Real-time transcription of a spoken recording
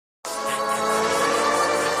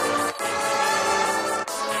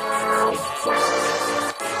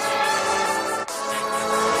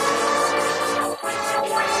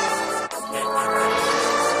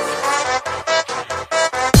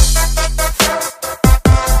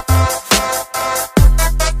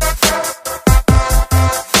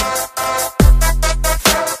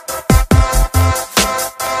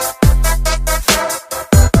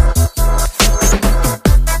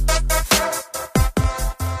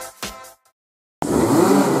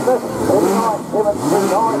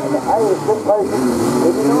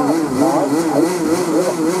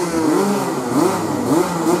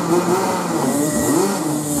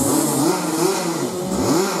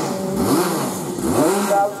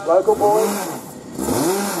Local boys.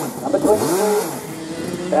 Number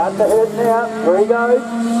 22. Out to hurt now. Here he goes.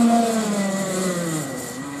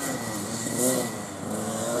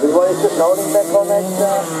 Everybody's just holding back on that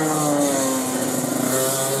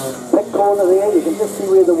back corner there. You can just see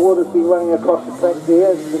where the water's been running across the track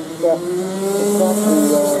there. It's just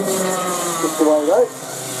the way it goes.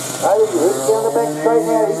 Oh, he's down the back straight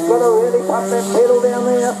now. He's got to really pump that pedal down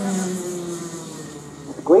there.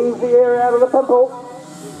 Squeeze the air out of the pimple.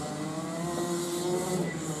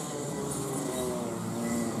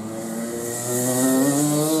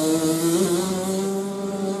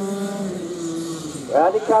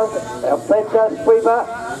 Round he comes, our Fletcher sweeper.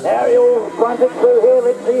 Now he'll grunt it through here.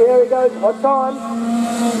 Let's see, here he goes. What time?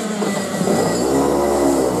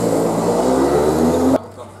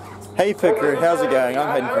 Hey Pit Crew, how's it going? I'm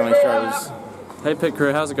Hayden from Unleashed Drivers. Hey Pit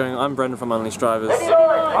Crew, how's it going? I'm Brendan from Unleashed Drivers.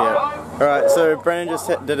 Yeah. Alright, so Brendan just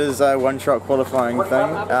did his one-shot qualifying thing.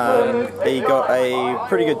 He got a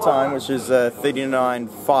pretty good time, which is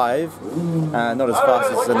 39.5. Not as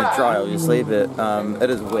fast as in the dry, obviously, but it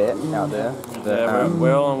is wet out there. But, yeah,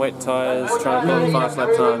 we're all on wet tyres, trying to pull in fast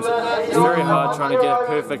lap times. It's very hard trying to get a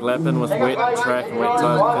perfect lap in with wet track and wet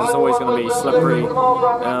tyres because it's always going to be slippery.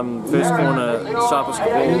 First corner, sharpest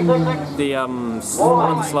corner,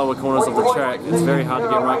 one of the slower corners of the track. It's very hard to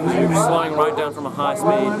get right because you're slowing right down from a high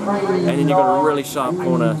speed and then you've got a really sharp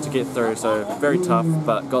corner to get through, so very tough,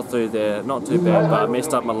 but got through there, not too bad, but I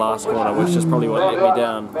messed up my last corner, which is probably what let me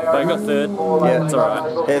down, but I got third. Yeah, it's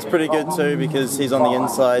alright. Yeah, it's pretty good too because he's on the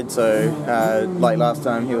inside, so like last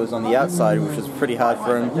time he was on the outside, which was pretty hard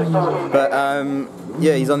for him, but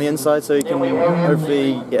yeah, he's on the inside, so he can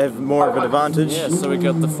hopefully have more of an advantage. Yeah, so we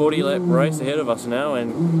got the 40 lap race ahead of us now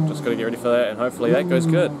and just got to get ready for that and hopefully that goes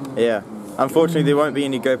good. Yeah. Unfortunately, there won't be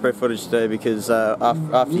any GoPro footage today because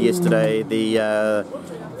after yesterday,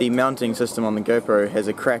 the mounting system on the GoPro has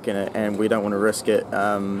a crack in it, and we don't want to risk it.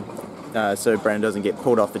 So Brandon doesn't get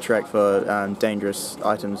pulled off the track for dangerous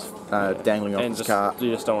items dangling off his car.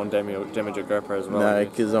 You just don't want to damage your GoPro as well. No,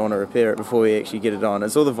 because I want to repair it before we actually get it on.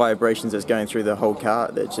 It's all the vibrations that's going through the whole car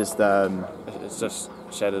that just it just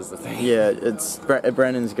shatters the thing. Yeah, it's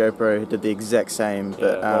Brandon's GoPro did the exact same,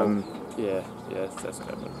 but yeah, that's what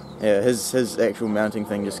happened. Yeah, his actual mounting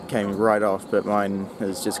thing just came right off, but mine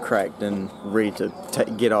is just cracked and ready to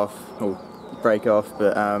get off or break off.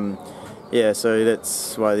 But yeah, so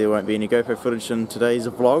that's why there won't be any GoPro footage in today's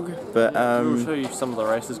vlog. But we'll show you some of the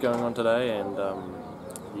races going on today, and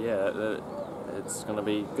yeah, it's going to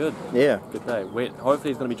be good. Yeah, good day.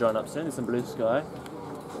 Hopefully it's going to be drying up soon. There's some blue sky.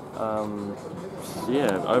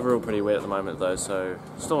 Yeah, overall pretty wet at the moment though, so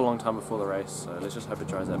still a long time before the race, so let's just hope it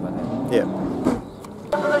dries out by then. Yeah.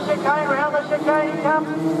 Up the chicane, round the chicane he comes.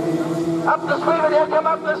 Up the sweeper, now come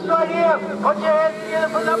up the straight here. Put your hands together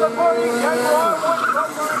for number 40. Go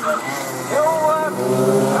right,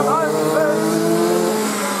 he'll come home first.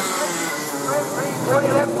 40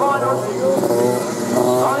 left final.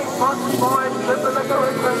 90 spots behind, slip the liquor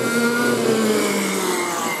Richmond.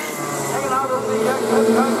 Hanging out on the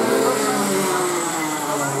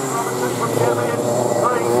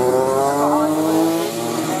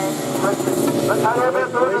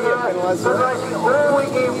all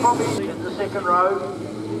weekend from in the second row.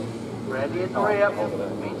 Bradley at the rear.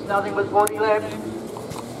 Means nothing with 40 laps.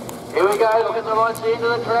 Here we go, look at the lights at the end of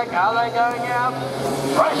the track. Are they going out?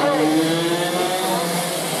 Racing!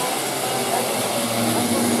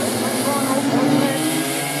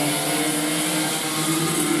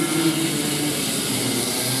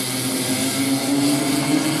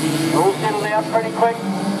 All settled out pretty quick.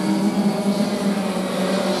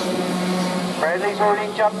 Bradley's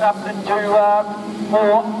already jumped up into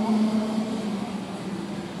 4.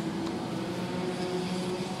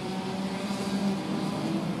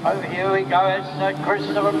 Over here we go as Chris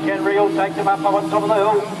from Canterbury will take them up on top of the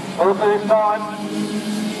hill for the first time.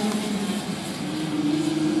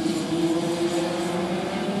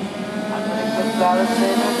 Underneath the starter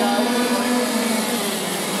there they go.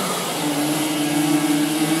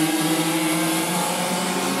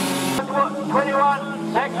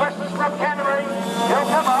 21, Zach Christmas from Canterbury, he'll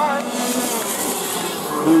come on.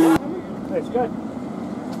 Let's go.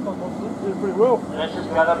 Doing pretty well. This is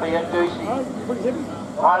going to be a doozy. Oh, pretty heavy.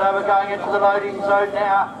 Right over going into the loading zone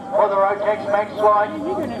now for the Rotex Max Light.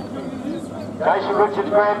 Jason Richards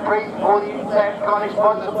Grand Prix for the Intact, kindly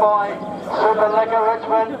sponsored by Super Liquor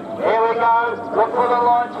Richmond. Here we go, look for the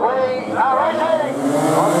lights, we are racing!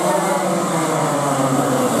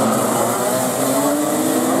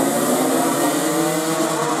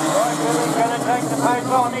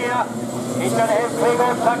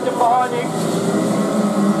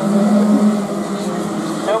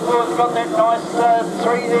 nice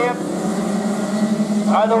 3 there.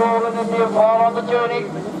 Overall in India while on the journey.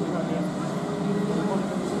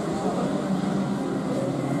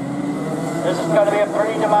 This is going to be a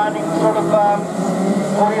pretty demanding sort of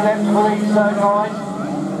 40 laps for these guys.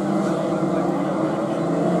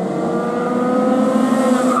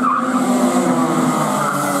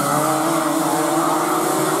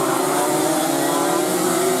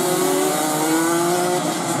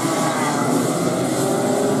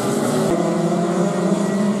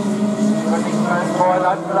 Try and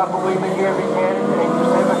open it up a wee bit here if you can and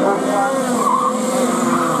just have a quick run.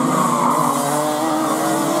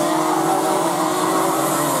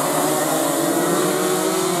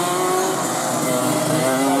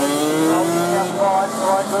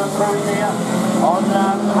 There on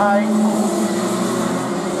hay.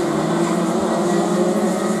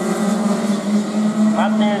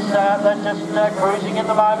 And they're just cruising at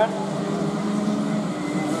the moment.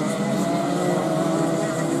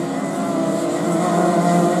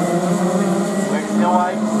 Working their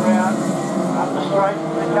way round up the straight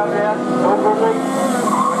and come down. All goodly.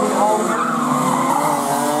 Really holding it.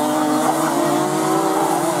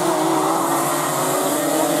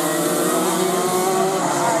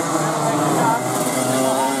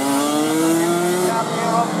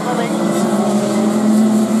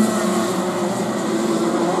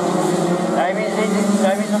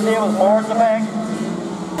 Davies up there with more in the back.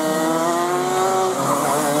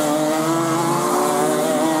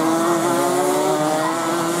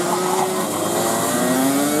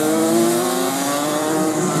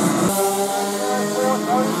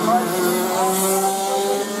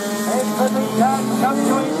 Come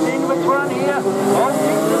to extend which one here. On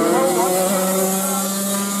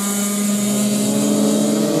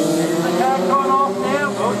there's the car gone off now.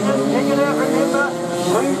 We'll just take it out, remember.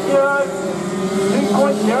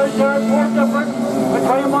 2.004 difference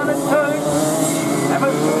between 1 and 2. Have a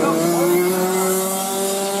good look.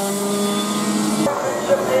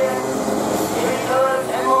 There.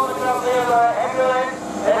 And all the up there, ambulance,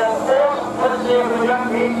 and a force to the sea with the young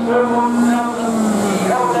kids, 2,000.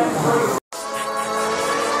 Held that through.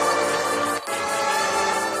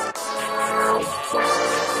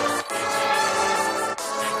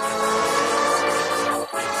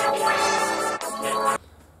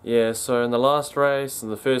 Yeah, so in the last race, in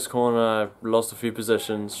the first corner, I lost a few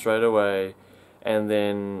positions straight away, and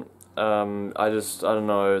then I don't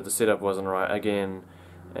know, the setup wasn't right again,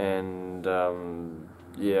 and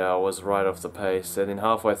yeah, I was right off the pace, and then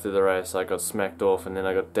halfway through the race I got smacked off, and then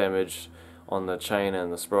I got damaged on the chain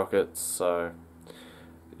and the sprockets, so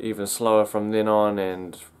even slower from then on,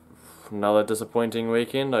 and another disappointing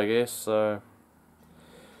weekend, I guess. So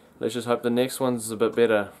let's just hope the next one's a bit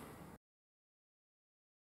better.